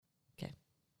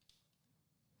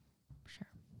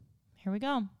Here we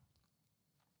go.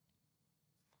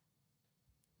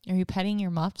 Are you petting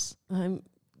your muffs? I'm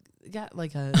got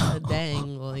like a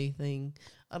dangly thing.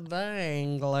 A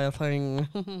dangly thing.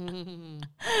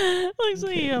 Looks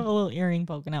like you have a little earring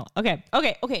poking out. Okay.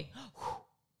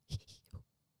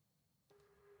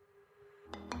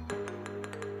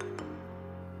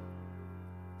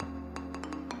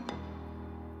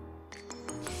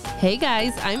 Hey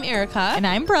guys, I'm Erica. And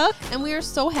I'm Brooke. And we are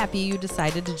so happy you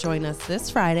decided to join us this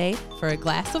Friday for a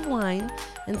glass of wine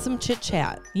and some chit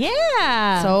chat.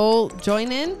 Yeah. So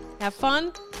join in, have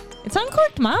fun. It's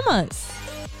Uncorked Mamas.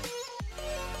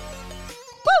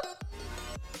 Woo!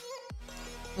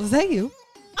 Was that you?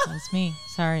 That was me.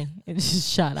 Sorry. It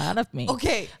just shot out of me.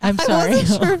 Okay. I'm sorry. I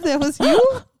wasn't sure if that was you.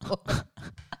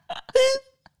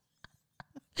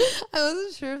 I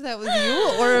wasn't sure if that was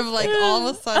you or if like all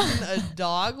of a sudden a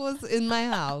dog was in my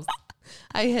house.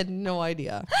 I had no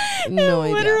idea. Literally,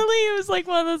 it was like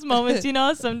one of those moments, you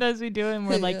know, sometimes we do it and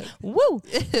we're like, woo,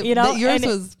 you know, yours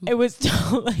and was. it was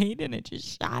too late and it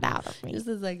just shot out of me. This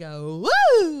is like a woo.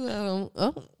 Oh,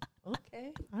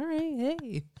 okay. All right.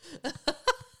 Hey.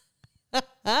 You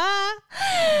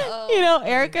know,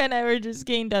 Erica and I were just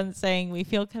getting done saying we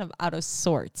feel kind of out of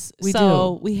sorts. We do.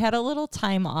 do. We had a little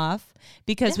time off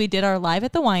because we did our live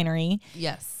at the winery.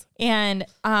 Yes. And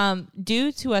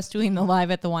due to us doing the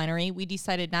live at the winery, we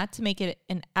decided not to make it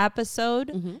an episode.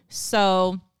 Mm-hmm.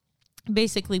 So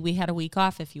basically we had a week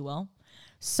off, if you will.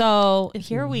 So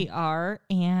here we are,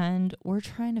 and we're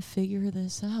trying to figure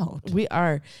this out. We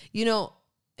are. You know,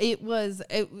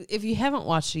 if you haven't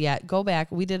watched it yet, go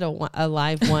back. We did a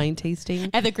live wine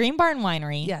tasting At the Green Barn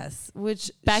Winery. Yes,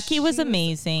 which Becky was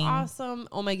amazing. Awesome.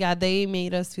 Oh my God, they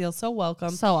made us feel so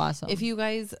welcome. So awesome. If you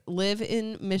guys live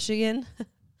in Michigan,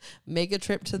 make a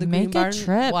trip to the Green Make Barn a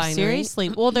trip. Winery. Seriously.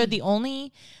 Well, they're the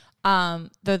only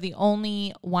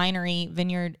winery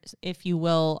vineyard, if you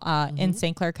will, in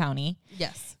St. Clair County.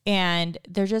 Yes. And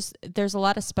there's a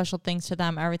lot of special things to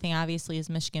them. Everything obviously is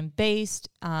Michigan based.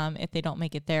 If they don't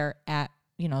make it there at,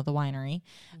 you know, the winery.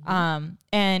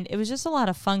 And it was just a lot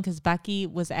of fun because Becky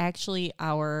was actually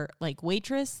our like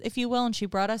waitress, if you will. And she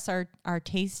brought us our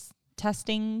taste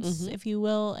testings, if you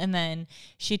will. And then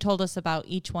she told us about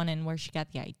each one and where she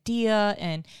got the idea.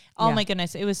 And oh my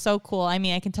goodness, it was so cool. I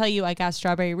mean, I can tell you I got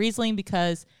strawberry Riesling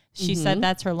because she said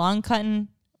that's her long cutting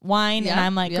wine. And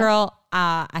I'm like, girl,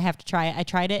 I have to try it. I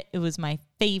tried it. It was my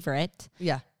favorite.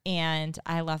 Yeah. And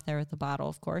I left there with a bottle,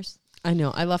 of course. I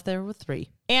know. I left there with 3.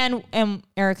 And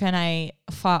Erica and I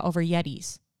fought over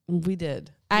Yetis. We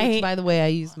did. Which, by the way, I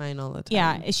use mine all the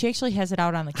time. Yeah, she actually has it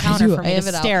out on the counter for me to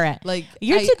stare at. Like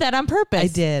you did that on purpose. I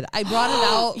did. I brought it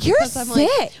out. You're I'm sick.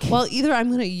 like, well, either I'm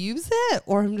going to use it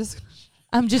or I'm just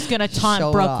gonna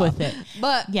taunt Brooke with it.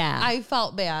 But yeah, I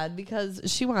felt bad because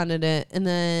she wanted it, and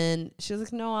then she was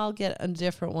like, "No, I'll get a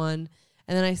different one."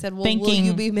 And then I said, "Well, will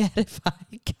you be mad if I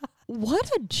got?" What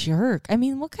a jerk! I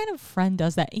mean, what kind of friend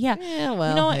does that? Yeah. Well,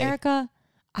 you know what, Erica?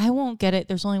 I won't get it.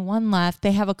 There's only one left.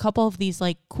 They have a couple of these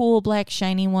like cool black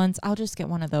shiny ones. I'll just get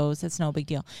one of those. It's no big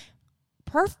deal.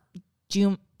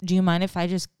 Do you mind if I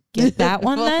just get that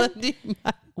one then?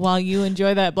 While you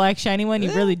enjoy that black shiny one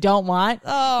you really don't want.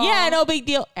 Oh. Yeah, no big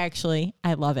deal. Actually,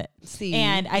 I love it. See,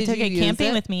 and I took it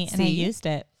camping with me and I used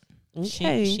it.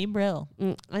 Okay. She brill.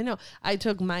 I know. I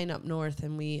took mine up north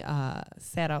and we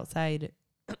sat outside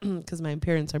because my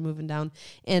parents are moving down,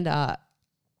 and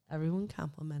everyone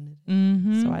complimented it.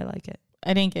 Mm-hmm. So I like it.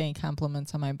 I didn't get any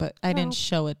compliments on mine, but I didn't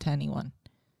show it to anyone.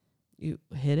 You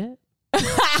hit it?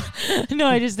 No,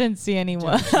 I just didn't see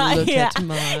anyone. Yeah,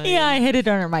 I hid it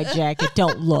under my jacket.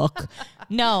 Don't look.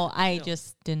 No, I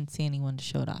just didn't see anyone to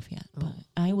show it off yet, but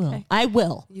I will. Okay. I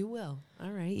will. You will. All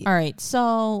right. All right.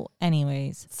 So,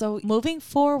 anyways, moving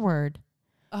forward.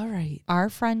 All right. Our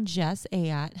friend Jess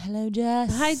Ayat. Hello,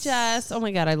 Jess. Hi, Jess. Oh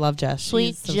my God, I love Jess.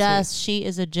 Sweet Jess. Sweet. She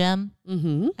is a gem.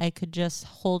 Mm-hmm. I could just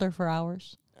hold her for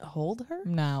hours. Hold her?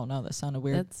 No, that sounded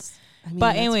weird.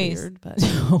 But anyways, weird, but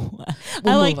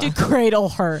I like to cradle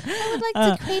her. I would like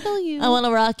to cradle you. I want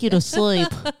to rock you to sleep.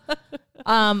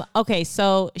 Okay,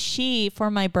 so she,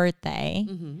 for my birthday,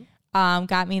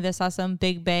 got me this awesome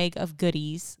big bag of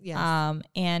goodies. Yes.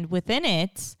 And within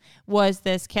it was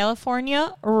this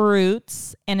California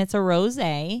Roots, and it's a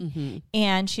rosé.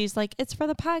 And she's like, it's for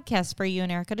the podcast for you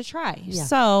and Erica to try. Yeah.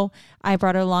 So I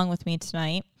brought it along with me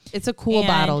tonight. It's a cool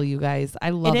bottle, you guys. I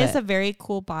love it. It is a very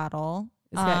cool bottle.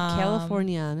 It's got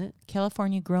California on it.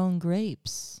 California grown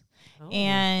grapes.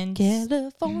 And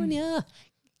California.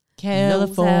 California.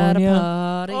 Knows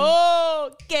how to party. Oh,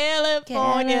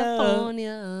 California.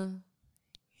 California.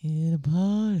 In a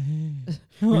party.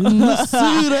 In the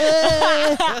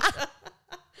city.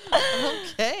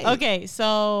 Okay. Okay,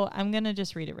 so I'm going to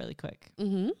just read it really quick.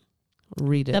 Mm-hmm.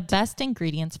 Read it. The best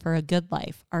ingredients for a good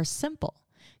life are simple: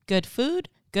 good food,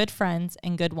 good friends,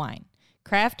 and good wine.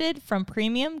 Crafted from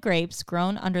premium grapes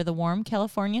grown under the warm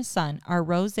California sun, our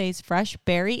rosés' fresh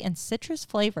berry and citrus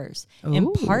flavors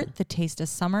impart the taste of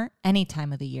summer any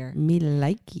time of the year. Me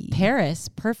likey. Pairs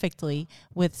perfectly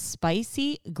with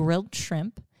spicy grilled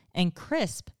shrimp and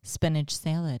crisp spinach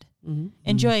salad. Mm-hmm.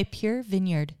 Enjoy pure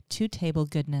vineyard, two-table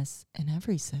goodness in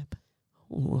every sip.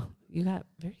 Ooh, you got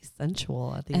very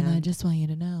sensual at the And end. I just want you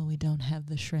to know we don't have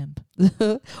the shrimp.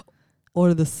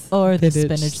 or the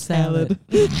spinach salad.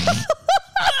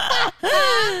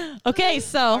 Okay,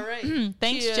 so All right.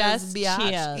 thanks, Cheers, Jess. biatch.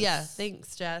 Cheers. Yeah,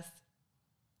 thanks, Jess.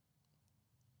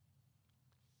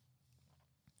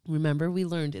 Remember, we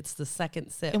learned it's the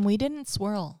second sip. And we didn't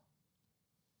swirl.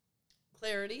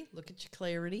 Clarity. Look at your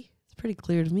clarity. It's pretty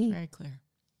clear to me. Very clear.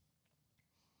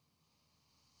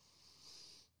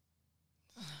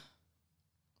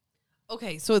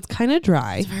 Okay, so it's kind of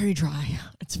dry. It's very dry.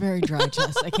 It's very dry,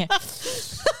 Jess. I can't.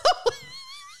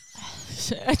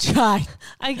 I tried.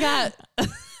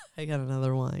 I got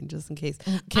another wine just in case.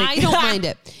 Okay. I don't mind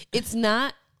it. It's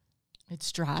not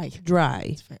It's dry.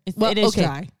 dry. It is okay.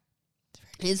 dry.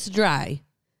 It's dry.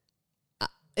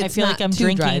 I feel like I'm too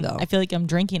drinking. dry, though. I feel like I'm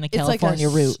drinking a It's California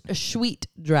like root. a sweet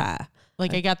dry.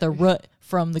 Like I got the root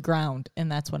from the ground,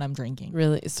 and that's what I'm drinking.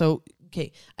 Really? So,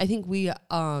 okay. I think we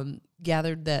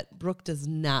gathered that Brooke does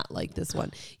not like this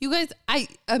one. You guys, I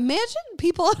imagine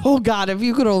people. Oh God, if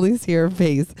you could only see her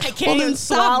face. I can't Well, then even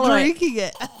stop swallow it. drinking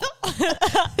it.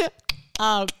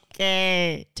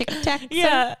 Okay. Tic tac.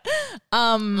 Yeah.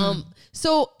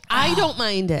 So I don't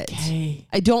mind it. Okay.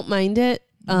 I don't mind it.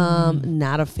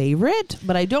 Not a favorite,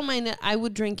 but I don't mind it. I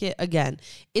would drink it again.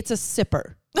 It's a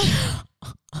sipper.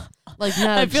 Like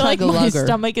not I a feel like my chug-a-lugger.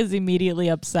 stomach is immediately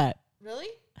upset. Really?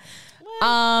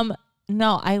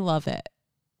 No, I love it.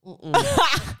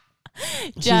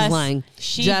 She's lying.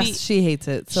 She hates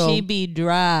it. So she be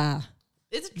dry.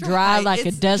 it's Dry like a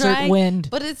It's desert dry, wind.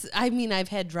 But I've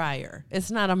had drier.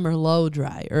 It's not a Merlot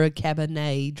dry or a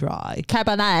Cabernet dry.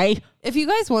 Cabernet. If you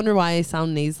guys wonder why I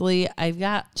sound nasally, I've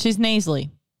got She's nasally.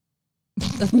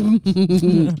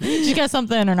 She's got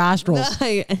something in her nostrils.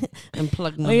 I'm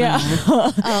plugging my Yeah.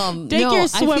 Take no, your I feel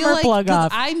swimmer like, plug 'cause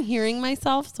off. I'm hearing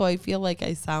myself, so I feel like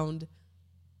I sound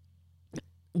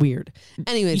weird.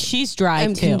 Anyways, She's dry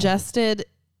I'm too. congested.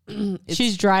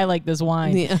 She's dry like this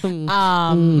wine. Yeah,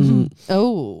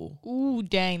 oh. Ooh,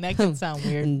 dang, that could sound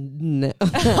weird. No.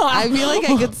 I feel like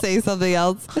I could say something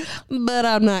else, but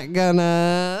I'm not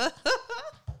gonna.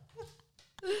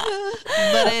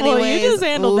 But anyways, Well, you just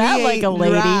handled that we like a ain't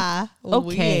lady. Dry. We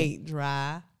Okay. ain't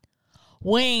dry.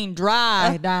 We ain't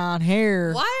dry down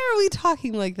here. Why are we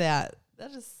talking like that?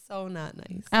 That is so not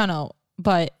nice. I don't know,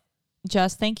 but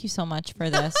Jess, thank you so much for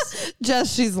this.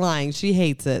 Just she's lying. She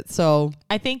hates it. So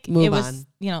I think Move it was,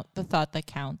 on. the thought that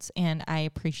counts, and I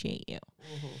appreciate you.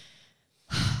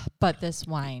 But this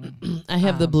wine, I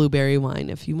have the blueberry wine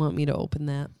if you want me to open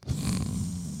that.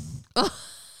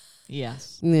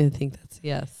 yes. I think that's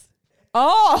yes.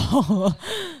 Oh,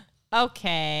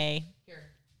 okay.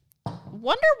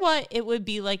 Wonder what it would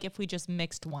be like if we just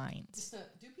mixed wines.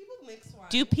 Do people mix wine?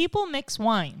 Do people mix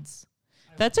wines?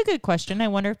 That's a good question. I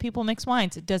wonder if people mix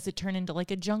wines. Does it turn into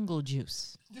like a jungle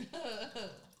juice?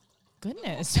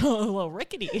 Goodness, a little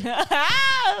rickety,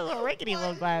 a little rickety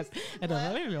little glass.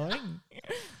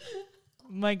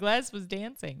 My glass was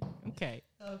dancing. Okay.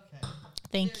 Okay.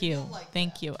 Thank you. like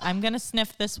Thank you. I'm going to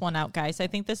sniff this one out, guys. I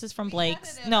think this is from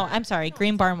Blake's. No, I'm sorry.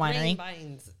 Green Barn Winery.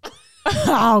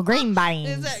 Oh, Green Vines.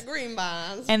 Is that green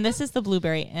bonds? And this is the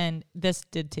blueberry, and this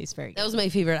did taste very That good. was my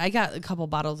favorite. I got a couple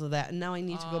bottles of that, and now I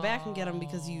need to go back and get them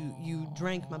because you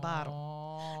drank my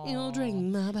bottle. You drank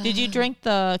my bottle. Did you drink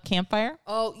the campfire?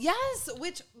 Oh, yes.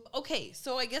 Okay,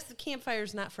 so I guess the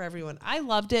campfire's not for everyone. I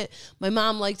loved it. My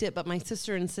mom liked it, but my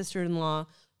sister and sister-in-law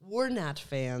were not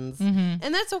fans. Mm-hmm.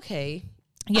 And that's okay.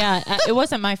 Yeah, it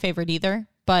wasn't my favorite either,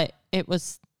 but it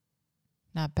was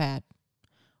not bad.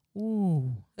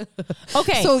 Ooh.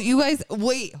 Okay. So you guys,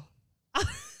 wait.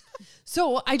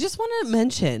 So I just want to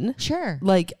mention, sure.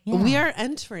 we are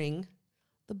entering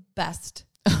the best.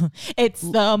 It's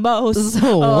the most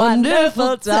So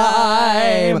wonderful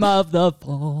time of the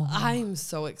fall. I'm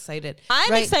so excited.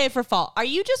 I'm excited for fall. Are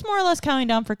you just more or less counting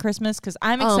down for Christmas? Because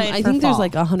I'm excited I for think fall. there's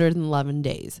like 111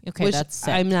 days. Okay, which that's sick.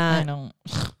 I'm not. I don't.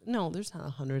 No, there's not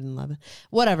 111.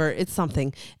 Whatever, it's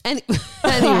something. And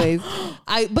anyways,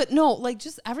 but no, like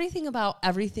just everything about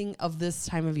everything of this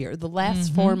time of year, the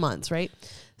last 4 months, right?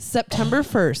 September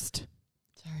 1st,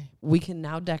 Sorry. we can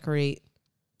now decorate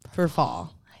for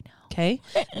fall. I know. Okay.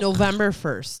 November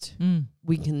 1st,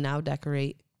 we can now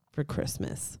decorate for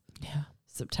Christmas. Yeah.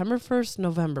 September 1st,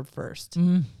 November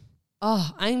 1st.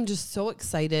 Oh, I'm just so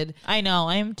excited. I know.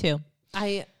 I am too.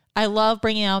 I love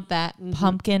bringing out that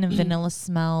pumpkin and vanilla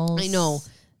smells. I know.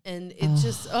 And it's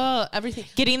just, everything.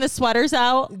 Getting the sweaters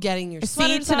out. Getting your See,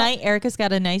 sweaters tonight, out. Erica's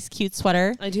got a nice, cute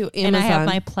sweater. I do. Amazon. And I have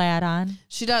my plaid on.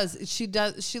 She does. She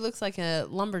does. She looks like a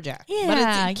lumberjack. Yeah, but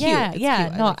it's cute. yeah, It's yeah.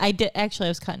 cute. No, like I did. Actually, I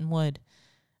was cutting wood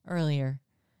earlier.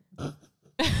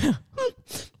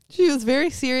 She was very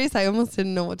serious. I almost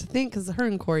didn't know what to think because her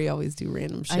and Corey always do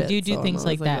random shit. I do so things I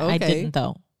like was that. okay. I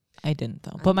didn't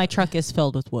though. But my truck is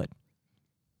filled with wood.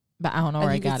 But I don't know where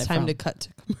I think got it's it time from. to cut to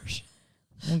commercial.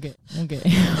 Okay.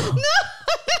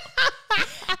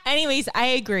 Anyways, I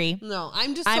agree. No,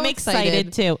 I'm just so I'm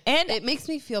excited too. And it makes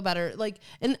me feel better. Like,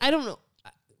 and I don't know,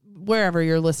 wherever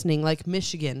you're listening, like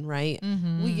Michigan, right?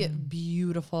 We get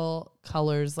beautiful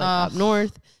colors like up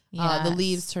north. The yes.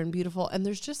 leaves turn beautiful, and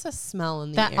there's just a smell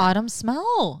in the that air. autumn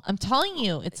smell. I'm telling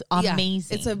you, it's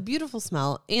amazing. It's a beautiful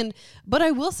smell. But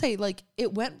I will say, like,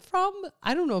 it went from,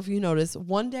 I don't know if you noticed,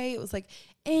 one day it was like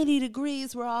 80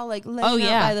 degrees. We're all like laying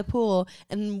out by the pool.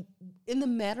 And in the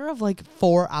matter of like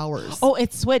 4 hours. Oh,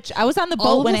 it switched. I was on the all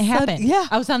boat of when a it sudden- happened. yeah.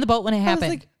 I was on the boat when it I was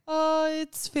happened. like,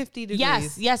 it's 50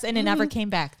 degrees. Yes. And it never came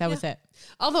back. That was it.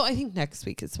 Although I think next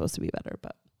week it's supposed to be better,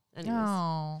 but anyways.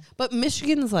 Oh. But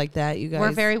Michigan's like that, you guys.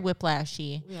 We're very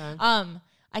whiplashy. Yeah.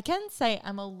 I can say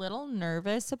I'm a little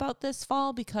nervous about this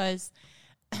fall because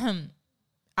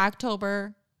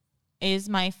October is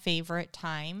my favorite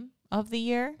time of the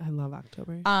year. I love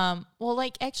October. Well,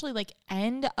 like actually like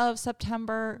end of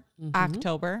September,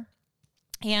 October.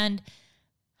 And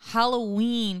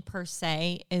Halloween per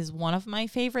se is one of my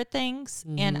favorite things.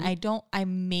 And I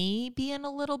may be in a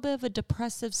little bit of a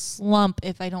depressive slump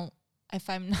if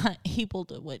I'm not able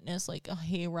to witness like a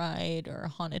hayride or a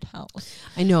haunted house.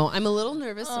 I know. I'm a little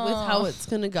nervous with how it's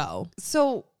going to go.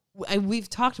 So we've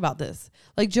talked about this.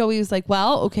 Like Joey was like,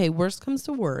 well, okay, worst comes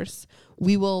to worst.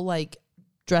 We will like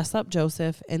dress up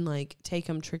Joseph and like take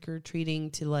him trick or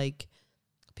treating to like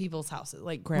people's houses,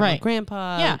 like grandma,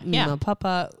 grandpa, Mama,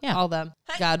 Papa, all them.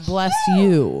 God bless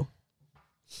you.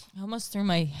 I almost threw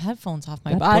my headphones off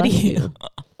my God body. bless you.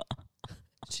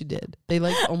 She did. They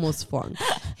like almost flung.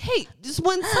 Hey, just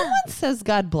when someone says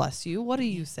God bless you, what do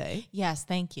you say? Yes,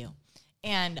 thank you.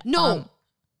 And no,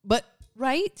 but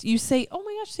right? You say, oh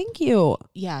my gosh, thank you.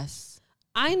 Yes.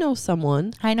 I know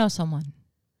someone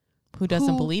who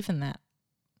doesn't believe in that.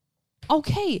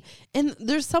 Okay. And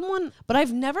there's someone, but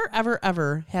I've never, ever,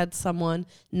 ever had someone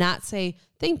not say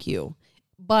thank you.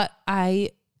 But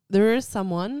there is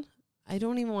someone, I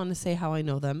don't even want to say how I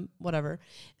know them, whatever,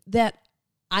 that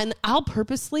I'll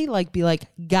purposely like be like,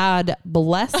 God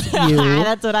bless you.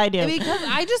 That's what I do. Because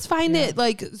I just find it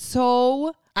like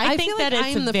so. I think feel that like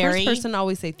it's I am the very first person to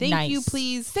always say thank you, nice.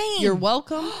 please. Same. You're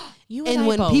welcome. You and I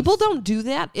when both. people don't do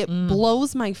that, it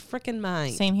blows my freaking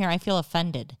mind. Same here. I feel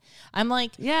offended. I'm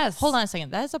like, yes. Hold on a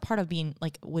second. That is a part of being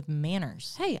like with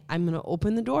manners. Hey, I'm going to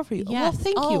open the door for you. Yes. Well,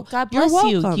 thank you. God bless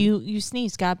You're welcome. you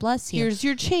sneeze. God bless you. Here's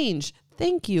your change.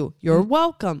 Thank you. You're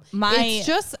welcome.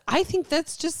 It's I think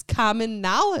that's just common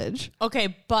knowledge.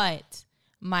 Okay, but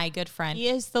my good friend, he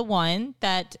is the one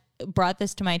that brought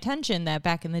this to my attention that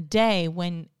back in the day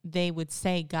when they would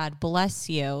say God bless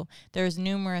you, there's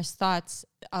numerous thoughts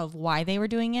of why they were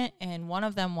doing it. And one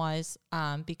of them was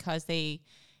because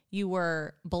you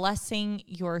were blessing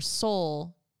your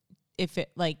soul, if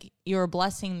it like you were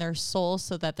blessing their soul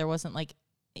so that there wasn't like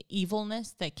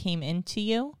evilness that came into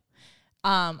you.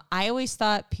 I always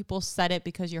thought people said it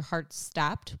because your heart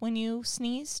stopped when you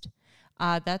sneezed.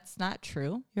 That's not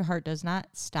true. Your heart does not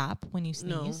stop when you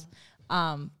sneeze.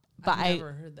 No. But I've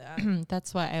never heard that.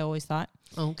 That's what I always thought.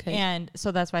 Okay. And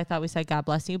so that's why I thought we said God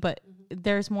bless you. But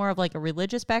there's more of like a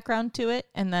religious background to it.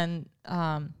 And then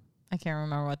I can't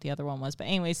remember what the other one was. But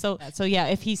anyway, so yeah,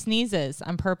 if he sneezes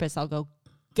on purpose, I'll go,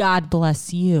 God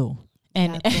bless you.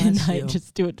 And I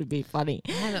just do it to be funny.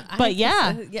 But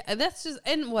yeah, that's just,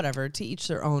 and whatever, to each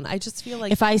their own. I just feel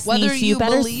like if I sneeze, you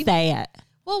better say it.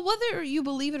 Well, whether you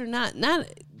believe it or not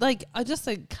like just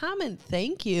a common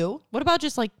thank you. What about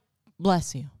just like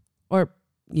bless you or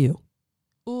you?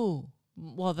 Ooh,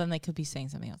 well then they could be saying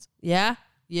something else. Yeah,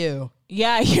 you.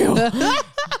 Yeah, you.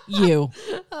 You.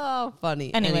 Oh,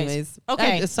 funny. Anyways.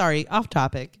 Okay. Sorry, off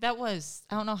topic. That was,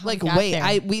 I don't know how like we got wait,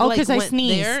 there. we like went I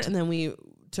sneezed there and then we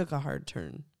took a hard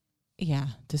turn. Yeah,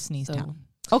 to sneeze down.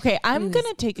 Okay, I'm going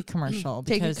to take a commercial.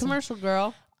 Take a commercial,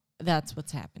 girl. That's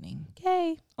what's happening.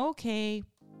 Okay.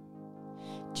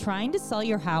 Trying to sell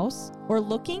your house or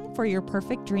looking for your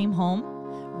perfect dream home?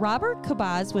 Robert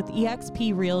Cabaz with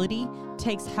eXp Realty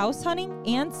takes house hunting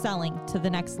and selling to the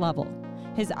next level.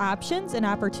 His options and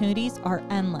opportunities are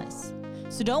endless.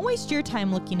 So don't waste your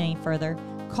time looking any further.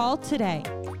 Call today,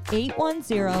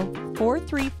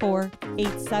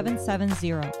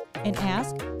 810-434-8770, and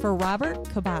ask for Robert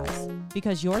Cabaz,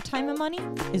 because your time and money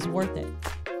is worth it.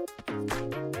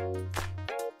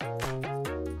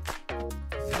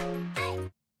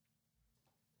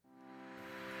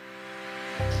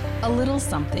 A Little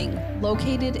Something,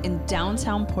 located in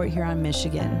downtown Port Huron,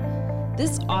 Michigan.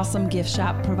 This awesome gift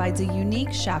shop provides a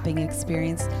unique shopping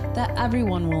experience that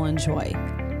everyone will enjoy.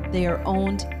 They are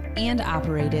owned and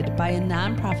operated by a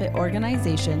nonprofit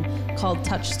organization called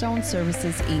Touchstone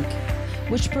Services, Inc.,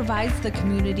 which provides the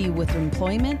community with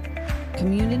employment,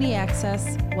 community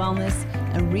access, wellness,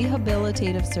 and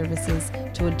rehabilitative services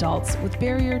to adults with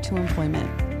barrier to employment.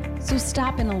 So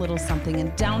stop in A Little Something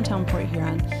in downtown Port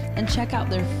Huron and check out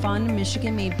their fun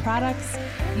Michigan-made products,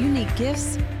 unique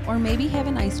gifts, or maybe have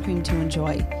an ice cream to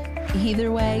enjoy.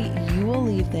 Either way, you will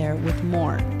leave there with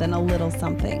more than a little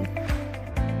something.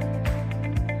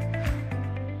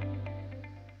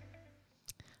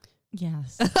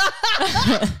 Yes.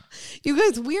 You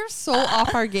guys, we're so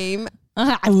off our game.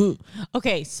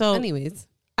 Okay, so Anyways,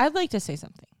 I'd like to say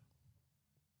something,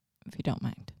 if you don't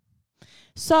mind.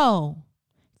 So,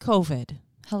 COVID.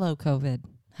 Hello, COVID.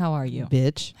 How are you?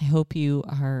 bitch. I hope you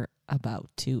are about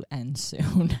to end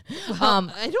soon. I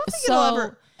don't think it'll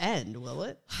ever end, will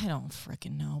it? I don't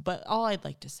freaking know. But all I'd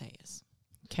like to say is,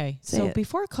 okay, Say so it.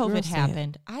 before Girl, COVID say it.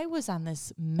 happened, I was on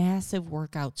this massive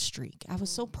workout streak. I was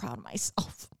so proud of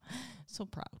myself. So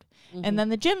proud. And then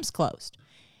the gyms closed.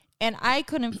 And I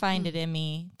couldn't find it in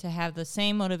me to have the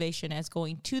same motivation as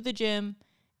going to the gym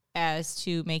as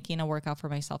to making a workout for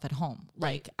myself at home.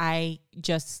 Right. Like, I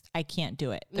can't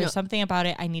do it. There's No. something about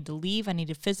it. I need to leave. I need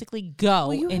to physically go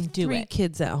Well, you and have do 3 it.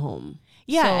 kids at home.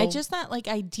 Yeah, So- it's just not like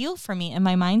ideal for me, and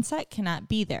my mindset cannot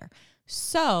be there.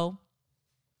 So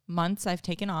months I've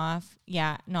taken off.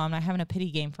 Yeah, no, I'm not having a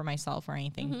pity game for myself or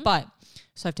anything. But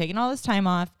so I've taken all this time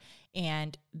off,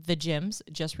 and the gyms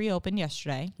just reopened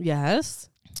yesterday. Yes.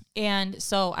 And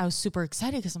so I was super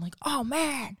excited because I'm like, oh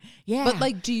man, yeah. But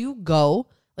like, do you go?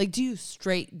 Like, do you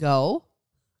straight go?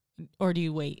 or do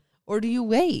you wait? Or do you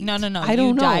wait? No. I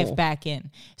don't know. Dive back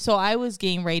in. So I was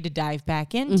getting ready to dive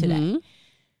back in today.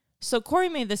 So Corey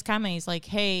made this comment. He's like,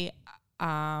 hey,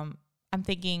 I'm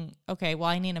thinking, okay, well,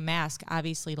 I need a mask,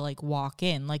 obviously, to like walk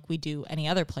in like we do any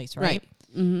other place, right?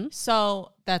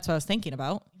 So that's what I was thinking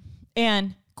about.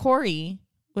 And Corey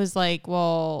was like,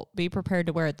 well, be prepared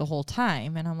to wear it the whole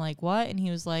time. And I'm like, what? And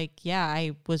he was like, yeah,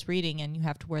 I was reading and you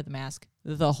have to wear the mask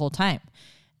the whole time.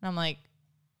 And I'm like,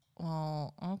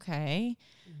 well, okay.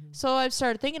 So I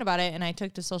started thinking about it, and I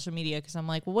took to social media because I'm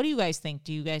like, well, what do you guys think?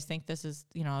 Do you guys think this is,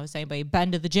 has anybody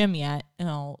been to the gym yet?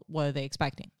 What are they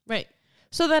expecting? Right.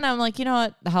 So then I'm like, you know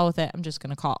what? The hell with it. I'm just going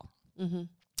to call.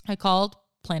 I called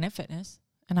Planet Fitness,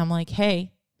 and I'm like,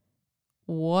 hey,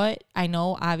 what? I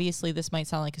know obviously this might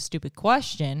sound like a stupid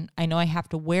question. I know I have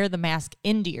to wear the mask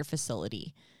into your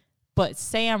facility, but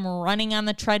say I'm running on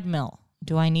the treadmill.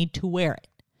 Do I need to wear it?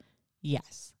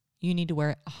 Yes. You need to wear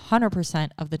it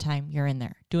 100% of the time you're in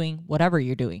there doing whatever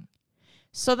you're doing.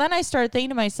 So then I started thinking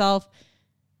to myself,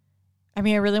 I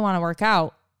mean, I really want to work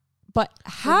out, but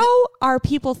how are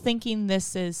people thinking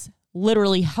this is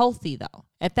literally healthy though?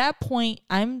 At that point,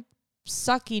 I'm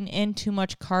sucking in too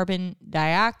much carbon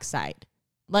dioxide.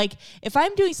 Like, if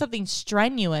I'm doing something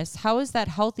strenuous, how is that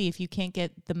healthy if you can't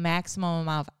get the maximum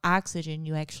amount of oxygen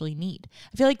you actually need?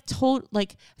 I feel like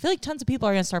tons of people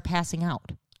are going to start passing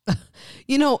out.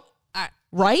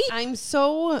 Right? I'm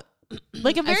so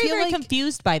Like, I'm very, feel very like-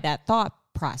 confused by that thought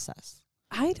process.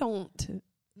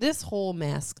 this whole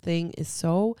mask thing is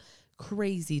so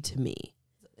crazy to me.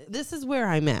 This is where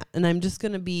I'm at, and I'm just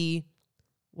going to be,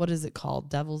 what is it called?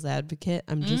 Devil's advocate.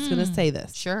 I'm just going to say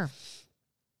this. Sure.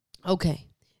 Okay.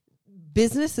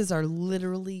 Businesses are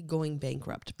literally going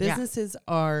bankrupt. Yeah. Businesses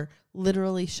are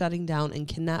literally shutting down and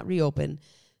cannot reopen.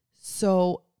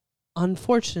 So,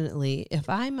 unfortunately, if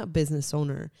I'm a business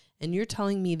owner and you're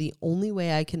telling me the only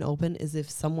way I can open is if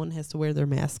someone has to wear their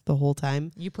mask the whole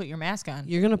time, You put your mask on.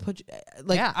 you're going to put,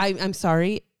 like, Yeah. I'm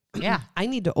sorry. Yeah. I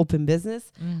need to open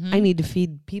business. I need to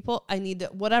feed people. I need to,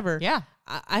 whatever. Yeah.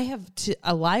 I have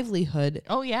a livelihood.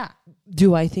 Oh, yeah.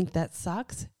 Do I think that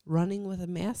sucks? Running with a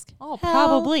mask? Oh, Hell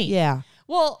probably. Yeah.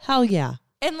 Well, Hell yeah.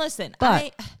 and listen,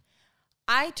 But-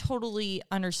 I totally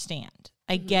understand.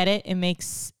 I get it. It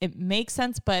makes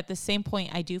sense, but at the same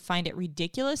point, I do find it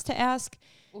ridiculous to ask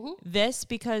this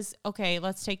because, okay,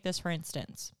 let's take this for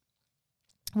instance.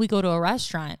 We go to a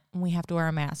restaurant and we have to wear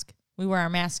a mask. we wear our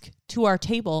mask to our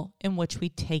table, in which we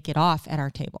take it off at our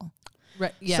table.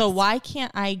 Right. Yes. So why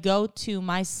can't I go to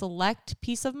my select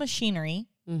piece of machinery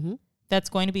that's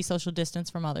going to be social distance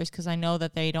from others, because I know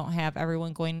that they don't have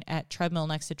everyone going at treadmill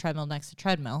next to treadmill next to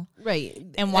treadmill. Right.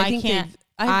 And why can't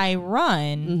I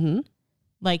run,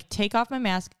 like take off my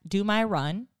mask, do my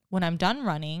run. When I'm done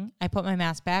running, I put my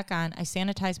mask back on, I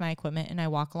sanitize my equipment, and I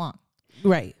walk along.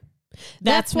 Right.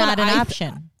 That's not an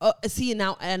option. See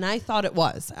now, and I thought it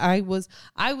was. I was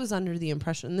under the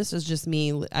impression. This is just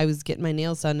me. I was getting my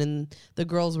nails done, and the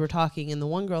girls were talking, and the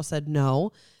one girl said,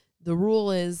 "No, the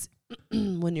rule is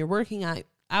when you're working out,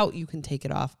 you can take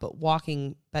it off, but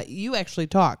walking." But you actually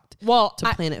talked. To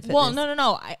Planet Fitness. Well,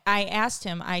 no. I asked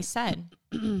him. I said,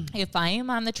 if I am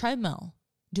on the treadmill,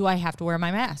 do I have to wear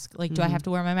my mask? Like, do I have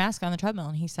to wear my mask on the treadmill?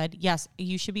 And he said, yes,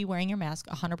 you should be wearing your mask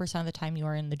 100% of the time you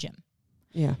are in the gym.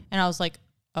 Yeah. And I was like,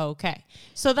 okay.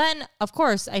 So then, of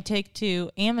course, I take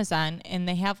to Amazon, and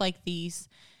they have like these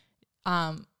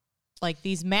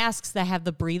masks that have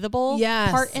the breathable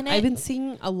part in it. I've been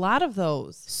seeing a lot of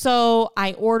those. So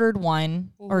I ordered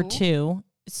one or two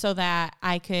so that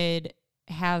I could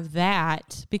have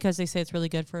that, because they say it's really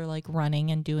good for like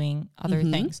running and doing other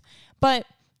things. But,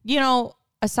 you know,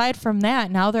 aside from that,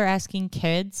 now they're asking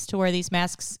kids to wear these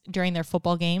masks during their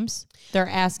football games. They're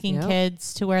asking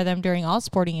kids to wear them during all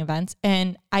sporting events.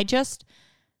 And I just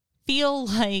feel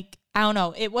like, I don't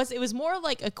know, it was more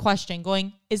like a question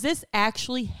going, is this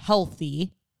actually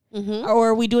healthy? Or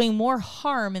are we doing more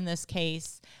harm in this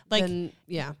case? Like,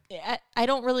 I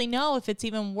don't really know if it's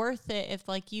even worth it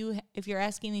if you're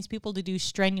asking these people to do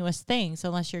strenuous things,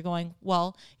 unless you're going,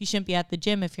 well, you shouldn't be at the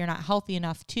gym if you're not healthy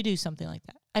enough to do something like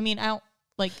that. I mean, I don't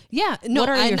like. Yeah, no, what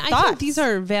are your thoughts? I think these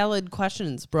are valid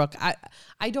questions, Brooke.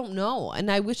 I don't know,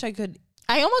 and I wish I could.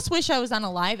 I almost wish I was on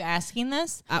a live asking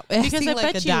this, because I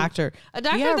bet a doctor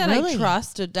that really. I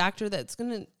trust, a doctor that's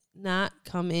gonna not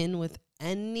come in with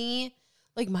any.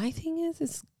 Like, my thing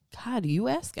is God, you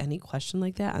ask any question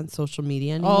like that on social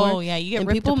media anymore. Oh yeah, you get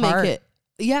ripped people apart. Make it.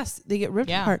 Yes, they get ripped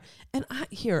apart. And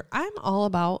I'm all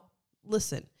about.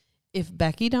 Listen, if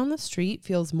Becky down the street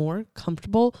feels more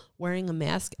comfortable wearing a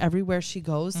mask everywhere she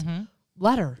goes,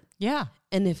 let her. Yeah.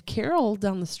 And if Carol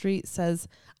down the street says,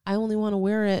 I only want to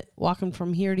wear it walking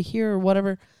from here to here or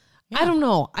whatever, I don't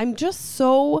know. I'm just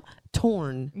so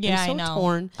torn. Yeah, I'm so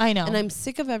torn. I know. And I'm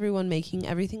sick of everyone making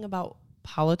everything about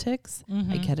politics.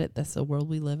 I get it. That's the world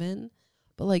we live in.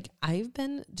 But like, I've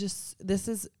been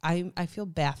I feel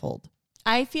baffled.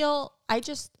 I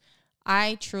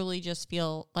truly just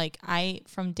feel like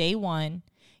from day one,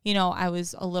 you know, I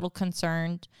was a little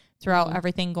concerned throughout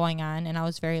everything going on. And I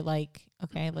was very like,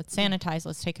 okay, let's sanitize.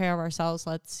 Let's take care of ourselves.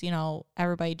 Let's, you know,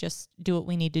 everybody just do what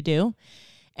we need to do.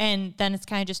 And then it's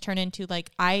kind of just turned into like,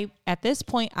 at this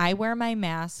point, I wear my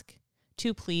mask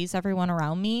to please everyone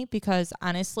around me, because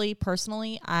honestly,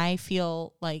 personally, I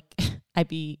feel like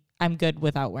I'm good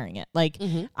without wearing it. Like,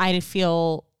 I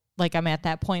feel like I'm at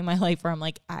that point in my life where I'm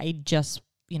like, I just,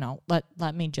 you know,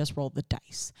 let me just roll the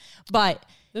dice. But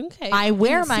I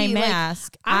wear my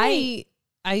mask. Like,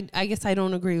 I guess I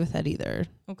don't agree with that either.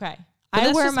 Okay.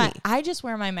 But I just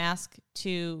wear my mask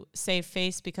to save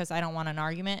face, because I don't want an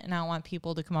argument, and I don't want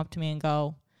people to come up to me and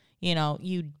go, you know,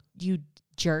 you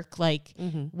jerk, like,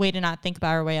 way to not think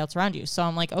about everybody else around you. So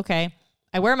I'm like, okay,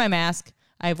 I wear my mask,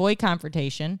 I avoid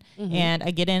confrontation, and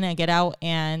I get in, I get out,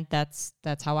 and that's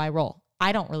how I roll.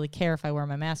 I don't really care if I wear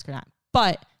my mask or not,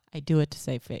 but I do it to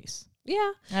save face.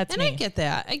 Yeah. That's me. me. I get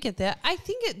that. I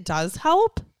think it does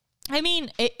help. I mean,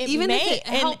 it even may, if it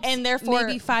helps, and therefore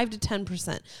maybe 5 to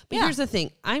 10%. But here's the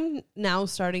thing: I'm now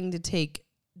starting to take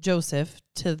Joseph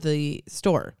to the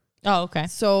store. Oh, okay.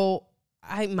 So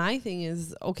my thing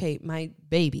is, okay, my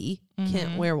baby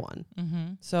can't wear one,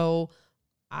 so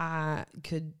I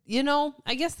could, you know,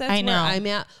 I guess that's where I'm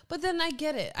at. But then I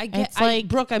get it.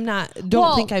 Brooke, I'm not.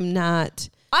 Don't think I'm not.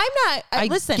 I'm not.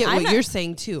 Listen, get what you're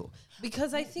saying too,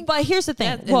 because I think. But here's the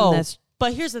thing.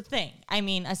 But here's the thing. I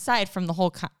mean, aside from the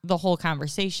whole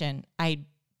conversation, I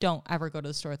don't ever go to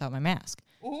the store without my mask.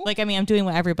 Like, I mean, I'm doing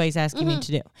what everybody's asking me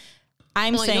to do.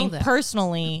 I'm saying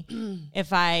personally, if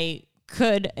I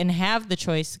could and have the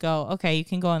choice to go, okay, you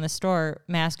can go in the store,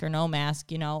 mask or no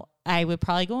mask, you know, I would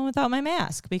probably go in without my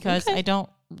mask, because I don't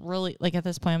really, like, at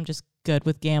this point, I'm just good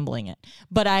with gambling it.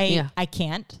 But I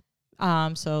can't.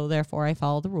 So therefore I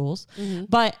follow the rules.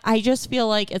 But I just feel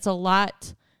like it's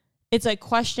a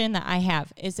question that I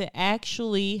have. Is it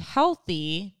actually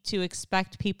healthy to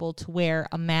expect people to wear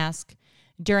a mask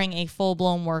during a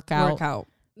full-blown workout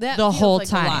that the whole like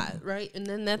time? a lot, right? And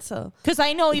then that's because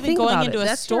I know even going into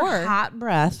a store, hot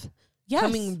breath.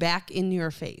 coming back in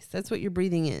your face. That's what you're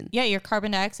breathing in. Yeah, your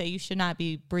carbon dioxide, you should not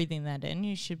be breathing that in.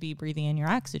 You should be breathing in your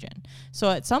oxygen. So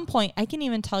at some point, I can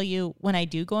even tell you when I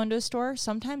do go into a store,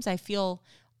 sometimes I feel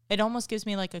it almost gives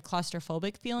me like a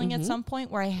claustrophobic feeling at some point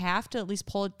where I have to at least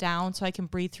pull it down so I can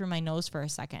breathe through my nose for a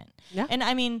second. Yeah. And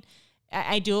I mean,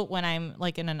 I do it when I'm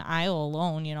like in an aisle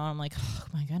alone, you know, I'm like, oh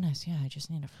my goodness. Yeah. I just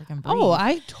need to freaking breathe. Oh,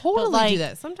 I totally do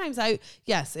that. Sometimes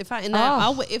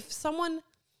if someone,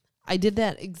 I did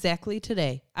that exactly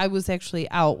today. I was actually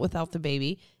out without the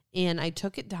baby and I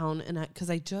took it down and I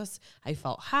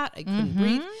felt hot. I couldn't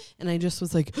breathe. And I just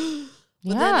was like,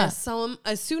 but then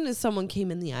as soon as someone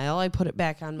came in the aisle, I put it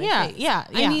back on my face. Yeah.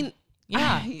 I mean,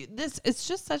 it's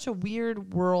just such a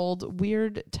weird world,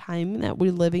 weird time that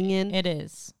we're living in. It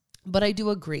is. But I do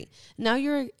agree. Now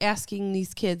you're asking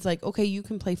these kids like, okay, you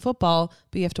can play football,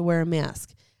 but you have to wear a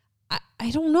mask. I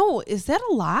don't know. Is that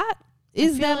a lot?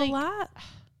 Is that a lot?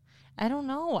 I don't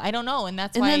know. And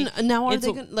that's and why. Then now are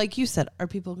they gonna, like you said, are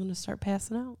people going to start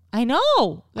passing out? I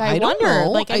know. I don't wonder.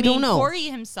 know. Like, I mean, don't know. Corey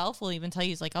himself will even tell you,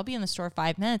 he's like, I'll be in the store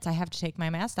 5 minutes. I have to take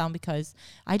my mask down because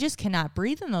I just cannot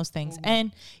breathe in those things.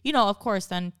 And, you know, of course,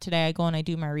 then today I go and I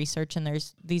do my research and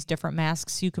there's these different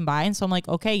masks you can buy. And so I'm like,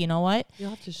 okay, you know what? You'll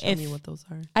have to show me what those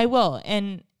are. I will.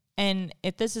 And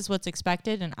if this is what's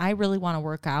expected and I really want to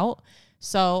work out,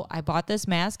 so I bought this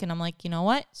mask and I'm like, you know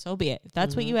what? So be it. If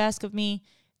that's what you ask of me,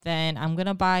 then I'm going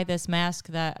to buy this mask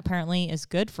that apparently is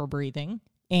good for breathing.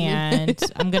 And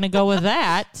I'm going to go with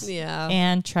that. Yeah.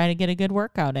 And try to get a good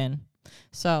workout in.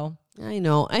 So I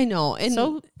know. And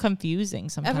so confusing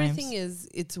sometimes. Everything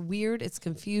it's weird. It's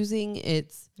confusing.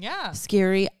 It's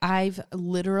scary.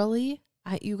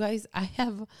 You guys, I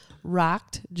have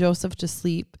rocked Joseph to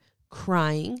sleep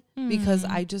crying because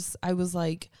I was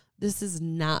like, this is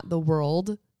not the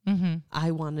world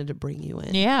I wanted to bring you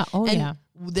in. Yeah. Oh, and yeah.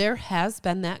 There has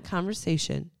been that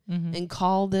conversation and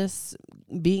call this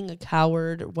being a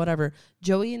coward or whatever.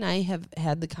 Joey and I have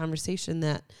had the conversation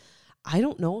that I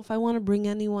don't know if I want to bring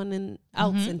anyone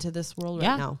else into this world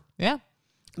right now. Yeah.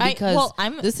 Because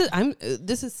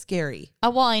this is scary.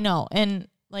 Well, I know. And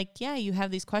like, yeah, you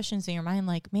have these questions in your mind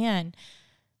like, man,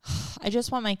 I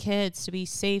just want my kids to be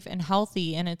safe and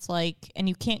healthy. And it's like, and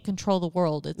you can't control the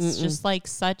world. It's just like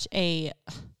such a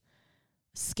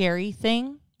scary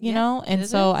thing, you know? And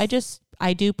so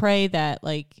I do pray that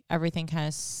like everything kind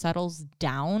of settles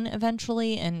down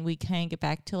eventually and we kind of get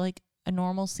back to like a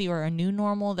normalcy or a new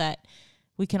normal that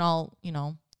we can all, you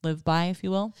know, live by, if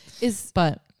you will.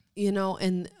 But, you know,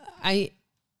 and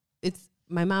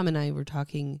my mom and I were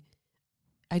talking,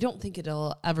 I don't think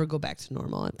it'll ever go back to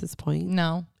normal at this point.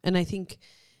 No. And I think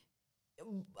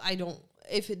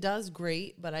if it does,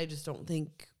 great, but I just don't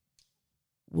think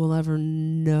we'll ever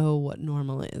know what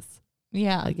normal is.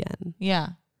 Yeah. Again. Yeah.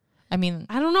 I mean,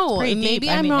 I don't know. Maybe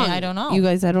I'm wrong. I don't know. You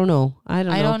guys, I don't know. I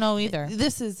don't know either.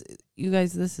 This is,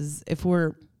 if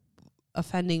we're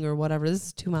offending or whatever, this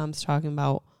is two moms talking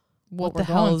about what the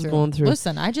hell is going through.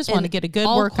 Listen, I just want to get a good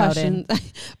workout in.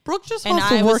 Brooke just wants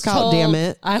to work out, damn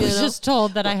it. I was just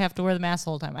told that I have to wear the mask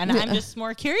the whole time. And I'm just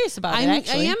more curious about it,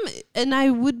 actually. I am, and I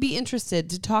would be interested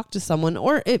to talk to someone.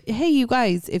 Or, hey, you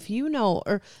guys, if you know,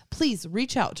 or please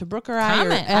reach out to Brooke or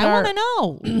Comment. I want to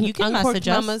know. You can message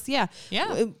us. Mamas. Yeah.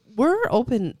 Yeah. We're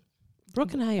open.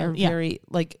 Brooke and I are very,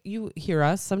 like, you hear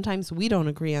us. Sometimes we don't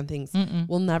agree on things.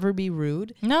 We'll never be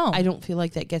rude. No. I don't feel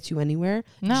like that gets you anywhere.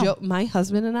 No. My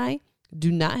husband and I do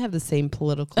not have the same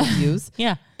political views.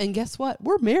 Yeah. And guess what?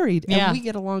 We're married and we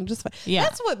get along just fine. Yeah.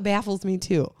 That's what baffles me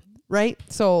too. Right?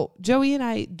 So Joey and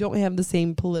I don't have the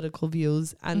same political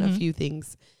views on a few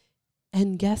things.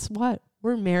 And guess what?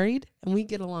 We're married and we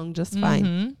get along just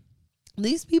fine.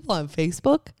 These people on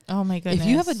Facebook, oh my goodness, if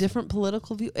you have a different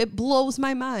political view, it blows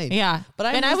my mind. Yeah, but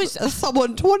I was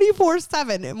someone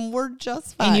 24/7, and we're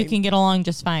just fine. And you can get along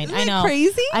just fine. Isn't I know. That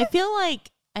crazy? I feel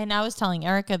like, and I was telling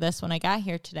Erica this when I got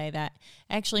here today, that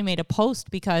I actually made a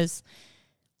post because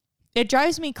it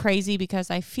drives me crazy because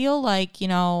I feel like, you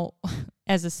know,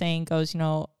 as the saying goes, you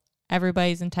know,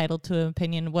 everybody's entitled to an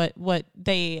opinion. What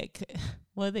they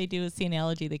do is the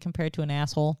analogy they compare it to an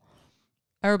asshole.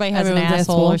 Everybody has an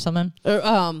asshole or something.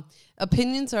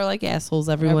 Opinions are like assholes.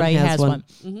 Everybody has one.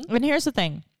 And here's the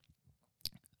thing.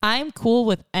 I'm cool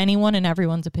with anyone and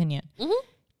everyone's opinion.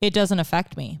 It doesn't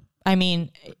affect me. I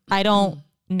mean, I don't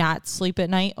not sleep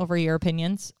at night over your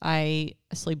opinions. I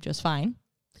sleep just fine.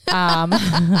 And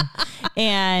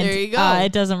there you go.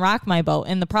 It doesn't rock my boat.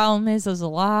 And the problem is there's a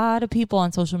lot of people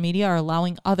on social media are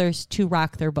allowing others to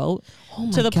rock their boat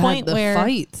to the point where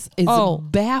fights is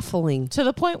baffling. To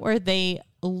the point where they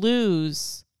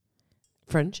lose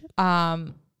friendship.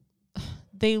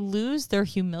 They lose their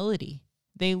humility.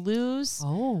 they lose.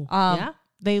 Yeah.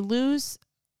 They lose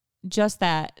just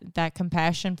that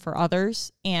compassion for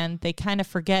others, and they kind of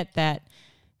forget that,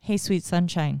 hey, sweet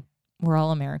sunshine, we're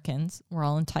all Americans. We're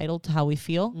all entitled to how we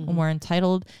feel, and we're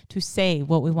entitled to say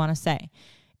what we want to say.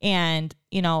 And,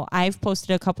 you know, I've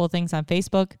posted a couple of things on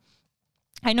Facebook.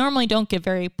 I normally don't get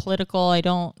very political. I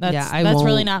don't. That's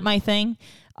really not my thing.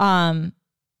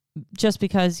 Just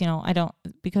because, you know,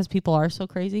 because people are so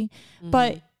crazy.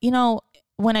 But, you know,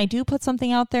 when I do put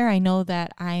something out there, I know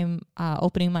that I'm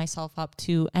opening myself up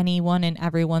to anyone and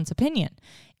everyone's opinion.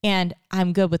 And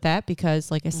I'm good with that because,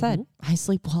 like I said, I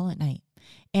sleep well at night.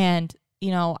 And,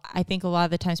 you know, I think a lot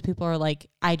of the times people are like,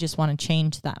 I just want to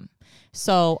change them.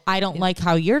 So I don't like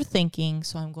how you're thinking,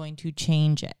 so I'm going to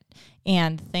change it.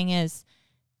 And the thing is,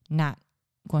 not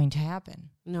going to happen.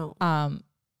 No.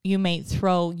 You may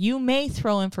throw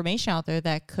information out there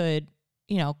that could,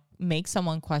 you know, make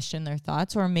someone question their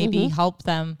thoughts or maybe help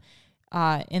them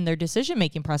in their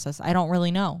decision-making process. I don't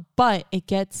really know. But it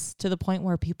gets to the point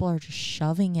where people are just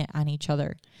shoving it on each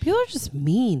other. People are just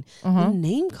mean. And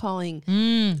name calling.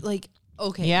 Like,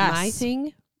 okay, my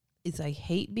thing is I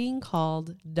hate being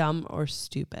called dumb or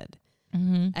stupid.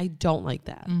 I don't like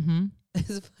that.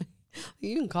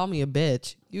 You can call me a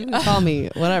bitch. You can call me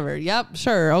whatever. Yep,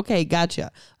 sure. Okay,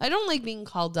 gotcha. I don't like being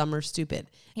called dumb or stupid.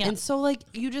 Yeah. And so, like,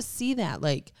 you just see that,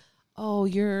 like, oh,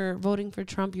 you're voting for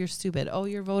Trump, you're stupid. Oh,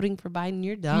 you're voting for Biden,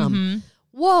 you're dumb.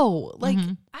 Whoa. Like,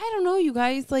 I don't know, you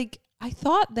guys. Like, I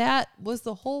thought that was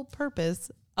the whole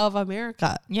purpose of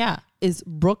America. Yeah. Is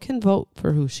Brooke can vote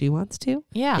for who she wants to.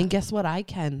 Yeah. And guess what? I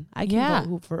can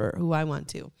vote for who I want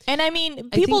to. And I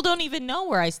mean, people don't even know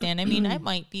where I stand. I mean, I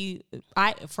might be,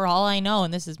 for all I know,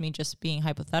 and this is me just being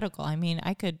hypothetical, I mean,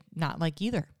 I could not like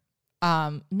either.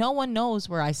 No one knows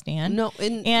where I stand. No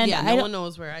one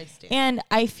knows where I stand. And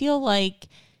I feel like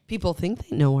people think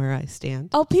they know where I stand.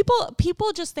 Oh,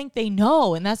 people just think they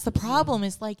know. And that's the problem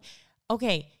is like,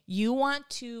 okay, you want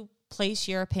to place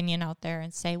your opinion out there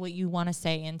and say what you want to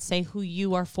say and say who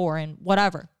you are for and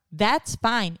whatever. That's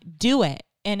fine. Do it.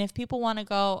 And if people want to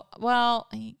go, well,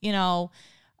 you know,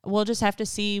 we'll just have to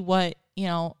see what, you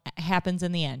know, happens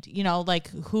in the end, you know, like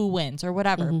who wins or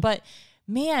whatever. But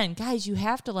man, guys, you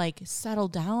have to like settle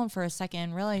down for a second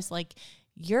and realize like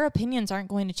your opinions aren't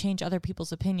going to change other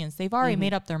people's opinions. They've already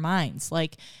made up their minds.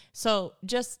 Like, so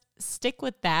just stick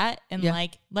with that and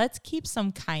like, let's keep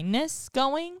some kindness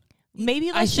going.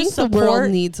 Maybe let's just support. I think the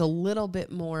world needs a little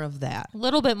bit more of that. A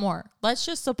little bit more. Let's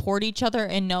just support each other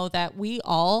and know that we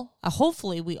all,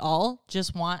 hopefully we all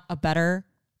just want a better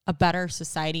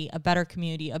society, a better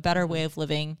community, a better way of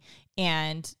living.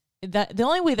 And the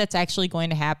only way that's actually going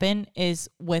to happen is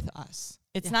with us.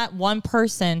 It's not one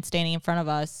person standing in front of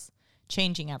us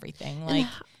changing everything. Like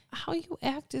how you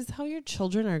act is how your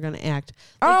children are going to act.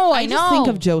 Like, I know. Just think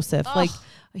of Joseph. Ugh. Like,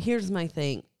 here's my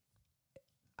thing.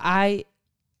 I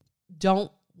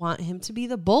don't want him to be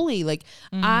the bully. Like,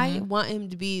 I want him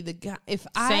to be the guy. If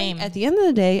at the end of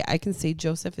the day, I can say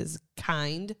Joseph is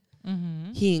kind.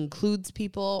 He includes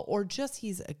people, or just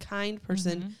he's a kind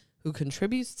person who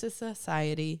contributes to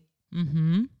society.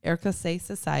 Erica, say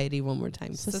society one more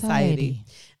time. Society.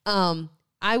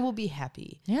 I will be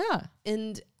happy. Yeah.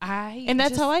 And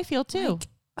that's how I feel too. Like,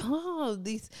 oh,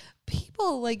 these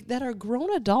people like that are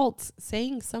grown adults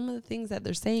saying some of the things that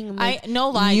they're saying. I'm like, no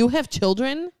lie. You have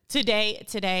children? Today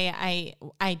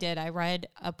I read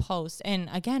a post, and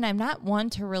again, I'm not one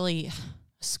to really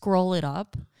scroll it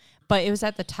up, but it was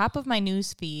at the top of my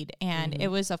news feed, and it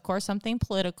was, of course, something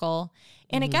political,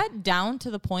 and it got down to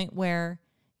the point where,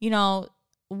 you know,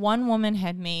 one woman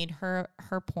had made her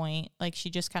point, like she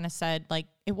just kind of said, like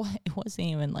it wasn't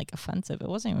even like offensive, it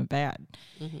wasn't even bad.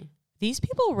 These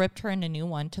people ripped her into new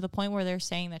one to the point where they're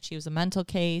saying that she was a mental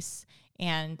case,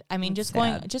 and I mean, just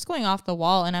going off the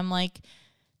wall, and I'm like,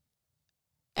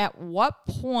 at what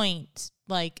point,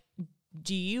 like,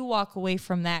 do you walk away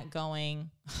from that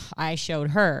going, I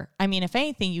showed her? I mean, if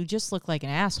anything, you just look like an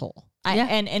asshole.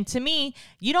 And to me,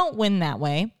 you don't win that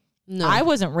way. No. I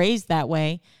wasn't raised that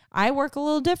way. I work a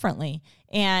little differently.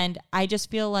 And I just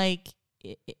feel like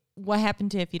what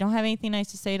happened to, if you don't have anything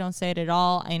nice to say, don't say it at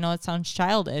all. I know it sounds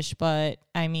childish, but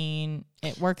I mean,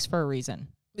 it works for a reason.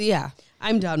 Yeah,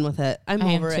 I'm done with it. I'm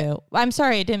over it. I'm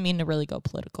sorry, I didn't mean to really go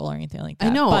political or anything like that. I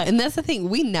know, and that's the thing.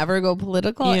 We never go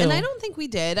political, and I don't think we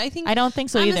did. I don't think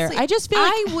so honestly, either. I just feel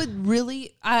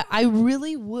like I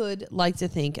really would like to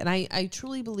think, and I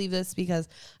truly believe this because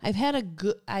I've had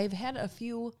a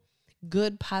few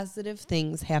good positive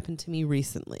things happen to me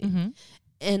recently,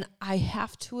 and I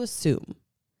have to assume,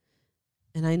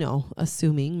 and I know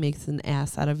assuming makes an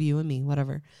ass out of you and me,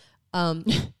 whatever.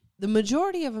 The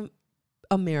majority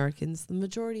Americans, the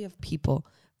majority of people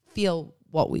feel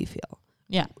what we feel.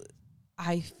 Yeah.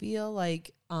 I feel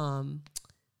like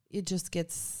it just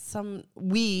gets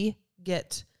we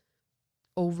get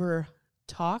over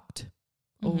talked,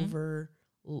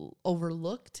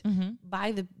 overlooked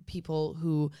by the people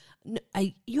who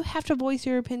you have to voice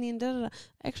your opinion. Da, da, da.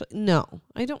 Actually, no,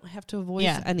 I don't have to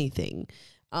voice anything.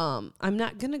 I'm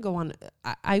not gonna go on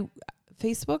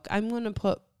Facebook. I'm gonna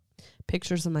put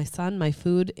pictures of my son, my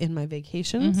food, and my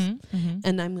vacations,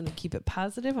 and I'm gonna keep it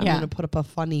positive. I'm gonna put up a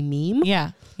funny meme.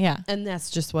 Yeah, and that's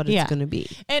just what it's gonna be.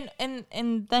 And then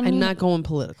I'm not going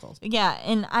political. Yeah,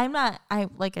 and I'm not.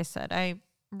 Like I said, I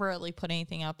rarely put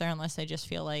anything out there unless I just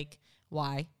feel like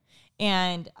why,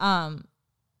 and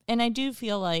I do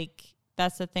feel like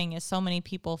that's the thing is so many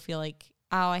people feel like,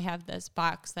 oh, I have this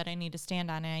box that I need to stand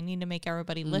on and I need to make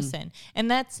everybody listen, and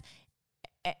that's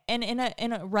and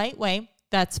in a right way.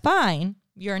 That's fine.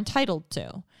 You're entitled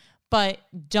to. But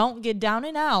don't get down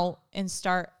and out and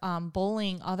start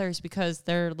bullying others because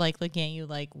they're like looking at you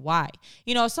like, why?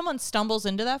 You know, if someone stumbles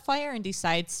into that fire and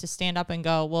decides to stand up and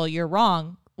go, well, you're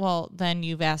wrong, well, then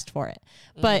you've asked for it.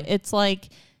 But it's like,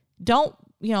 don't,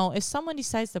 you know, if someone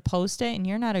decides to post it and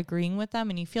you're not agreeing with them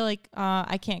and you feel like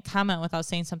I can't comment without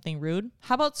saying something rude,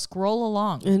 how about scroll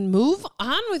along? And move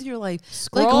on with your life.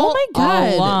 Scroll like, oh my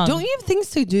God. along. Don't you have things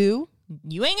to do?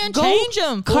 You ain't gonna change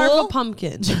them. Carve a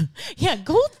pumpkin. Yeah,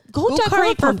 go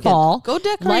decorate for fall. Go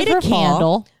decorate light for a candle.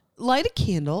 Fall. Light a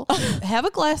candle. Have a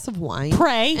glass of wine.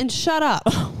 Pray. And shut up.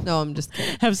 No, I'm just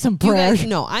kidding. Have some You prayer. guys,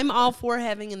 no, I'm all for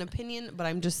having an opinion, but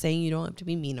I'm just saying you don't have to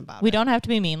be mean about it. We don't have to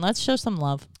be mean. Let's show some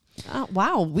love.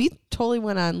 Wow, we totally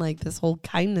went on like this whole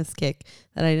kindness kick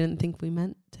that I didn't think we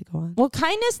meant to go on. Well,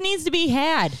 kindness needs to be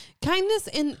had. Kindness,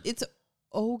 and it's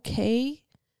okay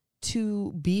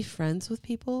to be friends with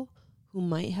people who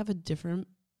might have a different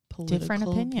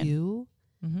political opinion view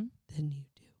than you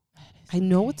do. I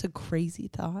know it's a crazy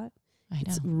thought. I know.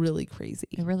 It's really crazy.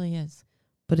 It really is.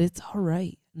 But it's all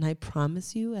right. And I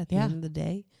promise you at the end of the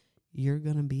day, you're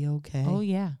going to be okay. Oh,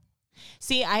 yeah.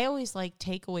 See, I always like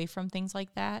take away from things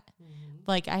like that.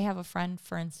 Like I have a friend,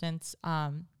 for instance,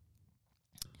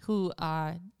 who,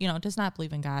 does not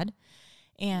believe in God.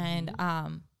 And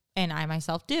I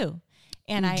myself do.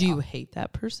 And do you hate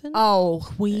that person? Oh,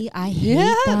 I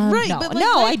hate them. Right. No, but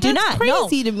no, I do not.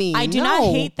 Crazy to me. I do not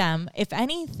hate them. If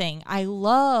anything, I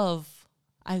love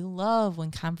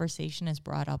when conversation is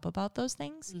brought up about those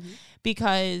things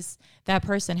because that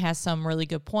person has some really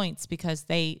good points because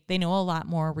they know a lot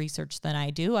more research than I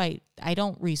do. I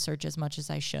don't research as much as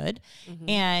I should.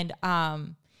 And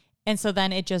so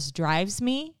then it just drives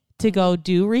me to go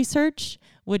do research,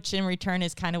 which in return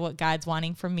is kind of what God's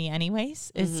wanting from me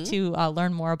anyways, is to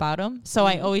learn more about him. So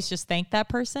I always just thank that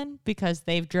person because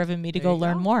they've driven me to go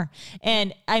learn more.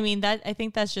 And I mean, I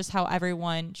think that's just how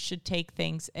everyone should take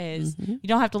things is you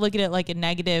don't have to look at it like a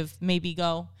negative, maybe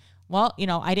go, well,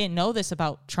 I didn't know this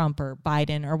about Trump or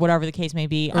Biden or whatever the case may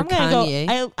be. Or Kanye.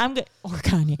 Or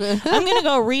Kanye. I'm going to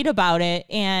go read about it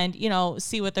and,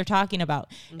 see what they're talking about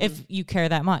if you care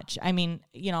that much. I mean,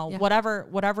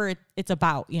 whatever it's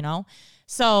about,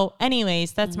 So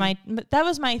anyways, that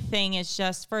was my thing. It's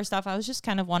just, first off, I was just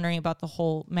kind of wondering about the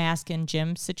whole mask and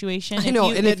gym situation. I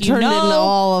know. And it turned into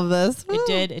all of this. It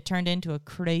did. It turned into a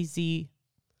crazy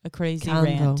Convo.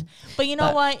 rant. But you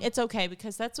know what? It's okay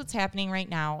because that's what's happening right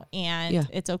now. And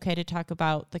it's okay to talk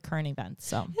about the current events.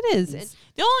 So it is.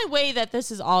 The only way that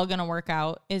this is all going to work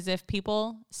out is if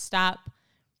people stop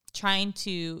trying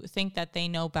to think that they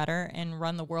know better and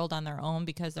run the world on their own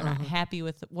because they're not happy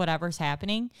with whatever's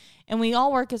happening. And we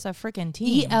all work as a freaking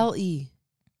team.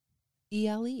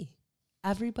 ELE.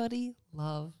 Everybody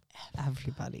love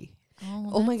everybody.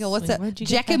 Oh my God, what's that?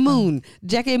 Jackie Moon.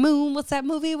 Jackie Moon, what's that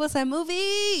movie?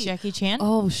 Jackie Chan?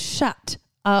 Oh, shut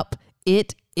up.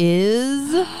 It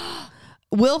is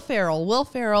Will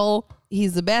Ferrell.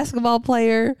 He's a basketball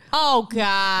player. Oh,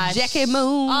 gosh. Jackie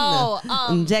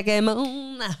Moon. Jackie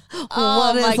Moon.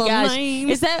 What is my gosh. Name?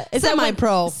 Is that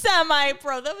Semi-Pro?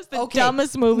 Semi-Pro. That was the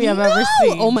dumbest movie I've ever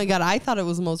seen. Oh, my God. I thought it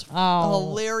was the most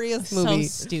hilarious movie.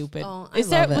 So stupid. Oh, was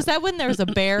that when there was a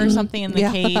bear or something in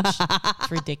the cage?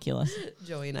 It's ridiculous.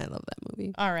 Joey and I love that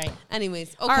movie. All right.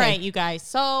 Anyways. Okay. All right, you guys.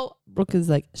 So Brooke is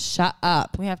like, shut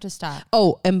up. We have to stop.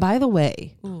 Oh, and by the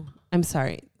way, I'm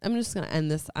sorry. I'm just going to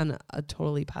end this on a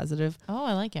totally positive. Oh,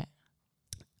 I like it.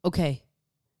 Okay.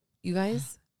 You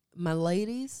guys, my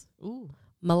ladies,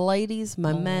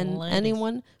 my men,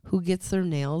 anyone who gets their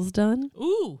nails done.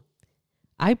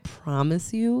 I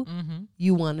promise you,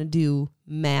 you want to do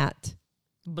matte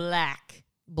black.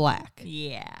 Yeah.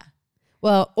 Yeah.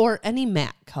 Well, or any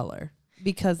matte color.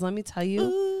 Because let me tell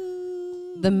you,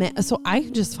 So I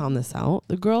just found this out.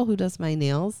 The girl who does my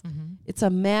nails, it's a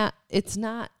matte. It's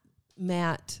not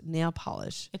matte nail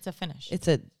polish. It's a finish.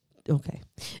 Okay.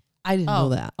 I didn't know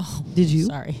that. Oh, did you?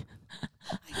 Sorry.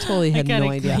 I totally had no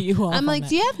idea. I'm like, that.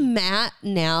 do you have matte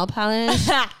nail polish?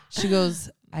 She goes,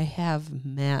 I have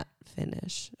matte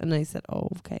finish. And I said, oh,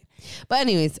 okay. But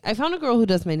anyways, I found a girl who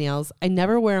does my nails. I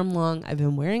never wear them long. I've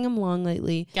been wearing them long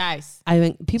lately. Guys.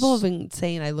 People have been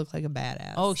saying I look like a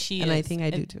badass. Oh, she is. And I think I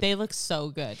do too. They look so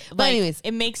good. But anyways.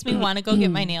 It makes me want to go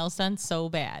get my nails done so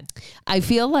bad. I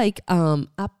feel like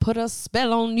I put a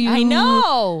spell on you. I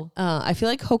know. I feel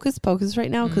like Hocus Pocus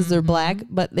right now because they're black,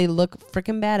 but they look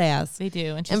freaking badass. They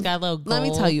do. And she's got a little gold. Let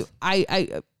me tell you,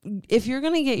 I if you're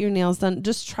going to get your nails done,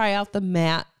 just try out the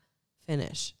matte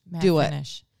finish. Do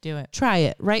it. Try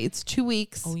it, right? It's 2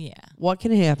 weeks. Oh, yeah. What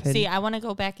can happen? See, I want to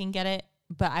go back and get it,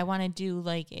 but I want to do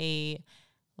like a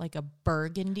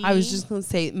burgundy. I was just going to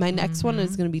say, my next one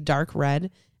is going to be dark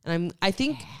red. And I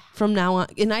think from now on,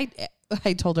 and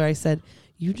I told her, I said,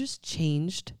 you just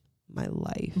changed my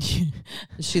life.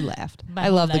 She laughed. I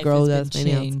love the girl who does my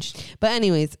nails. But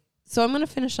anyways, so I'm going to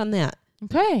finish on that.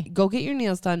 Okay. Go get your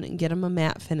nails done and get them a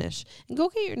matte finish. And go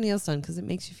get your nails done because it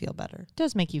makes you feel better. It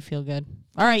does make you feel good.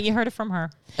 All right. You heard it from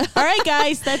her. All right,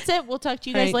 guys. That's it. We'll talk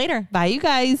to you guys later. Bye, you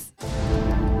guys.